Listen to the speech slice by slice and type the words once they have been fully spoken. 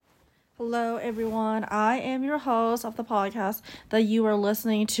Hello, everyone. I am your host of the podcast that you are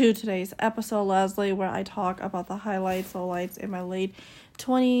listening to today's episode, Leslie, where I talk about the highlights, lowlights in my late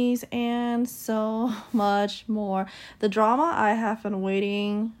 20s, and so much more. The drama I have been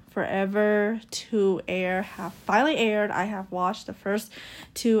waiting forever to air have finally aired. I have watched the first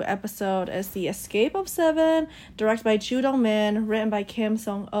two episodes. It's The Escape of Seven, directed by Joo Dong, written by Kim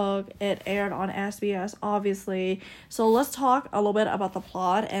Sung-uk. It aired on SBS, obviously. So let's talk a little bit about the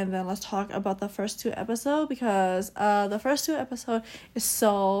plot, and then let's talk about the first two episodes, because the first two episodes is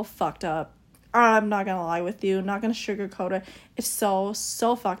so fucked up. I'm not gonna lie with you, not gonna sugarcoat it. It's so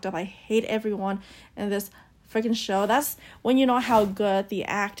fucked up. I hate everyone in this freaking show. That's when you know how good the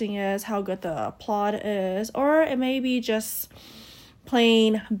acting is, how good the plot is, or it may be just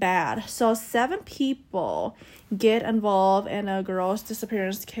plain bad. So 7 people get involved in a girl's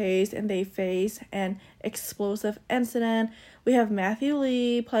disappearance case, and they face an explosive incident. We have Matthew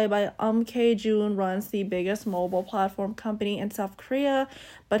Lee, played by K-Jun, runs the biggest mobile platform company in South Korea,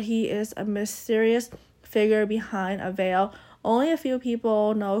 but he is a mysterious figure behind a veil. Only a few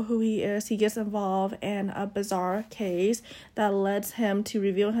people know who he is. He gets involved in a bizarre case that leads him to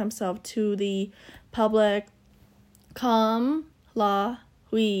reveal himself to the public. Kam La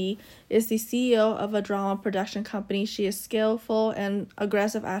Hui is the CEO of a drama production company. She is skillful and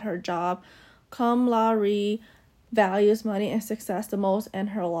aggressive at her job. Kam La Hui values money and success the most in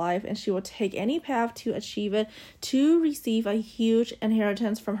her life, and she will take any path to achieve it. To receive a huge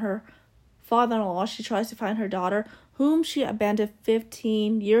inheritance from her father-in-law, she tries to find her daughter, whom she abandoned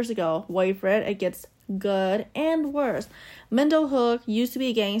 15 years ago. Wait for it, it gets good and worse. Min Do-hook used to be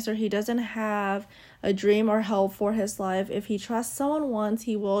a gangster. He doesn't have a dream or hope for his life. If he trusts someone once,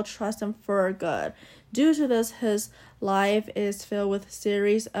 he will trust them for good. Due to this, his life is filled with a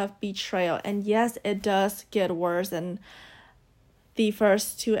series of betrayal. And yes, it does get worse than the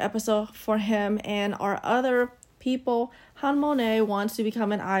first two episodes for him and our other people. Han Monet wants to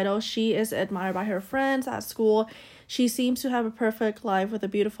become an idol. She is admired by her friends at school. She seems to have a perfect life with a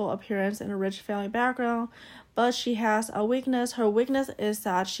beautiful appearance and a rich family background, but she has a weakness. Her weakness is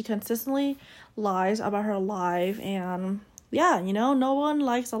that she consistently lies about her life, and yeah, no one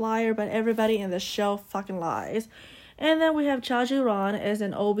likes a liar, but everybody in the show fucking lies. And then we have Cha Ju-ran is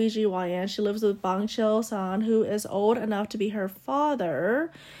an OBGYN. She lives with Bang Chil-san, who is old enough to be her father.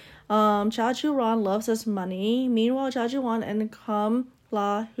 Cha Ju-ran loves his money. Meanwhile, Cha Ju-ran and Kam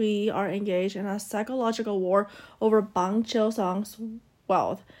La Hui are engaged in a psychological war over Bang Chil-sang's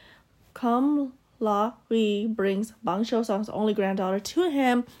wealth. Kam La Hui brings Bang Chil-sang's only granddaughter to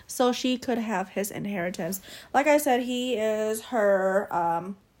him so she could have his inheritance. Like I said, he is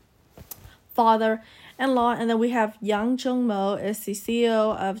her father-in-law. And then we have Yang Jung-mo is the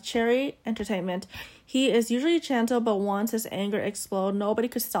CEO of Cherry Entertainment. He is usually gentle, but once his anger explodes, nobody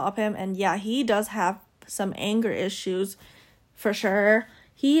could stop him. And yeah, he does have some anger issues for sure.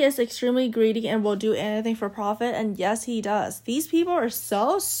 He is extremely greedy and will do anything for profit. And yes, he does. These people are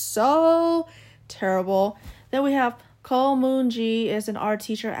so terrible. Then we have Ko Moon-ji is an art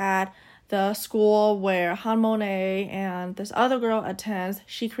teacher at the school where Han Monet and this other girl attends.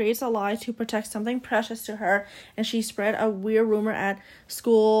 She creates a lie to protect something precious to her, and she spread a weird rumor at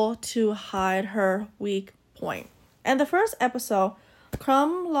school to hide her weak point. And the first episode,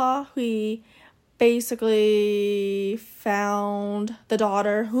 Kam La Hui basically found the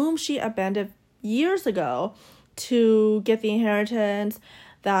daughter whom she abandoned years ago to get the inheritance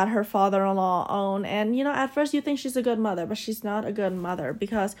that her father-in-law owned. And at first you think she's a good mother, but she's not a good mother,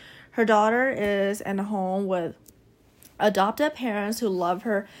 because her daughter is in a home with adopted parents who love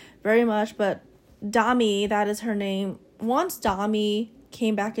her very much. But Dami, that is her name, once Dami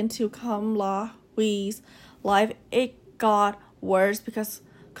came back into Kam La Hui's life, it got worse, because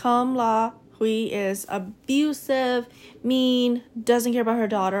Kam La Hui is abusive, mean, doesn't care about her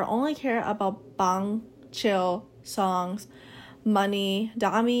daughter, only care about Bang Chil-sang's money.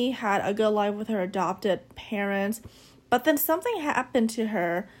 Dami had a good life with her adopted parents, but then something happened to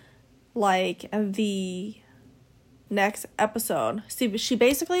her, like in the next episode. See, she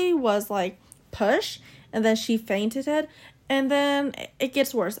basically was like pushed, and then she fainted it, and then it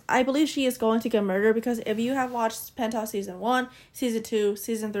gets worse. I believe she is going to get murdered, because if you have watched Penthouse Season 1, Season 2,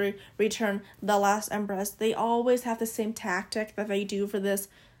 Season 3, Return, The Last Empress, they always have the same tactic that they do for this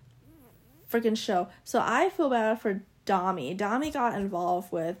freaking show. So I feel bad for Dami. Dami got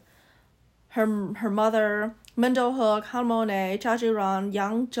involved with her mother, Min Do-hook, Han Monet, Cha Ju-ran,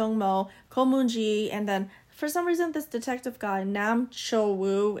 Yang Jung-mo, Ko Moon-ji, and then for some reason this detective guy, Nam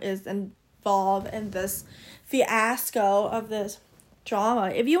Cho-woo, is involved in this fiasco of this drama.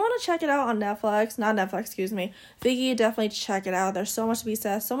 If you want to check it out on Viki, definitely check it out. There's so much to be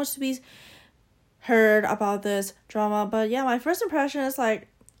said, so much to be heard about this drama. But yeah, my first impression is like,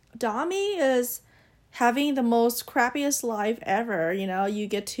 Dami is having the most crappiest life ever. You know, you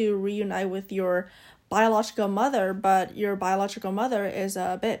get to reunite with your biological mother, but your biological mother is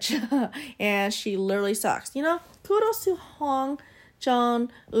a bitch and she literally sucks. You know, kudos to Hong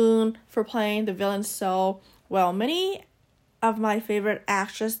Jung-un for playing the villain so well. Many of my favorite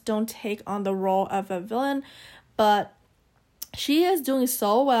actresses don't take on the role of a villain, but she is doing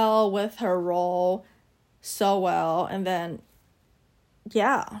so well with her role, so well. And then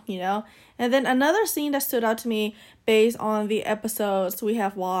yeah, you know. And then another scene that stood out to me based on the episodes we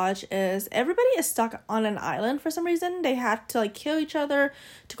have watched is everybody is stuck on an island for some reason. They had to like kill each other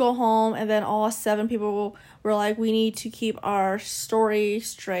to go home, and then all 7 people were like, we need to keep our story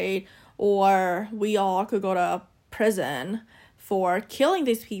straight or we all could go to prison for killing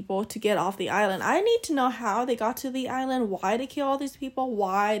these people to get off the island. I need to know how they got to the island, why they kill all these people,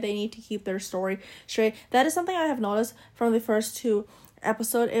 why they need to keep their story straight. That is something I have noticed from the first 2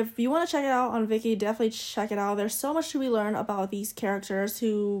 episode. If you want to check it out on Viki, definitely check it out. There's so much to be learned about these characters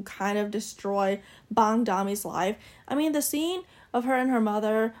who kind of destroy Bang Dami's life. I mean, the scene of her and her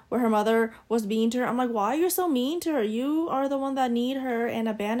mother, where her mother was mean to her, I'm like, why are you so mean to her? You are the one that need her and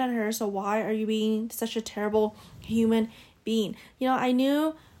abandon her, so why are you being such a terrible human being? You know, I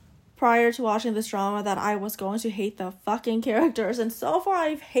knew prior to watching this drama that I was going to hate the fucking characters, and so far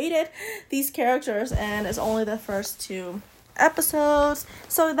I've hated these characters, and it's only the first 2 episodes.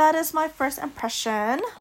 So that is my first impression.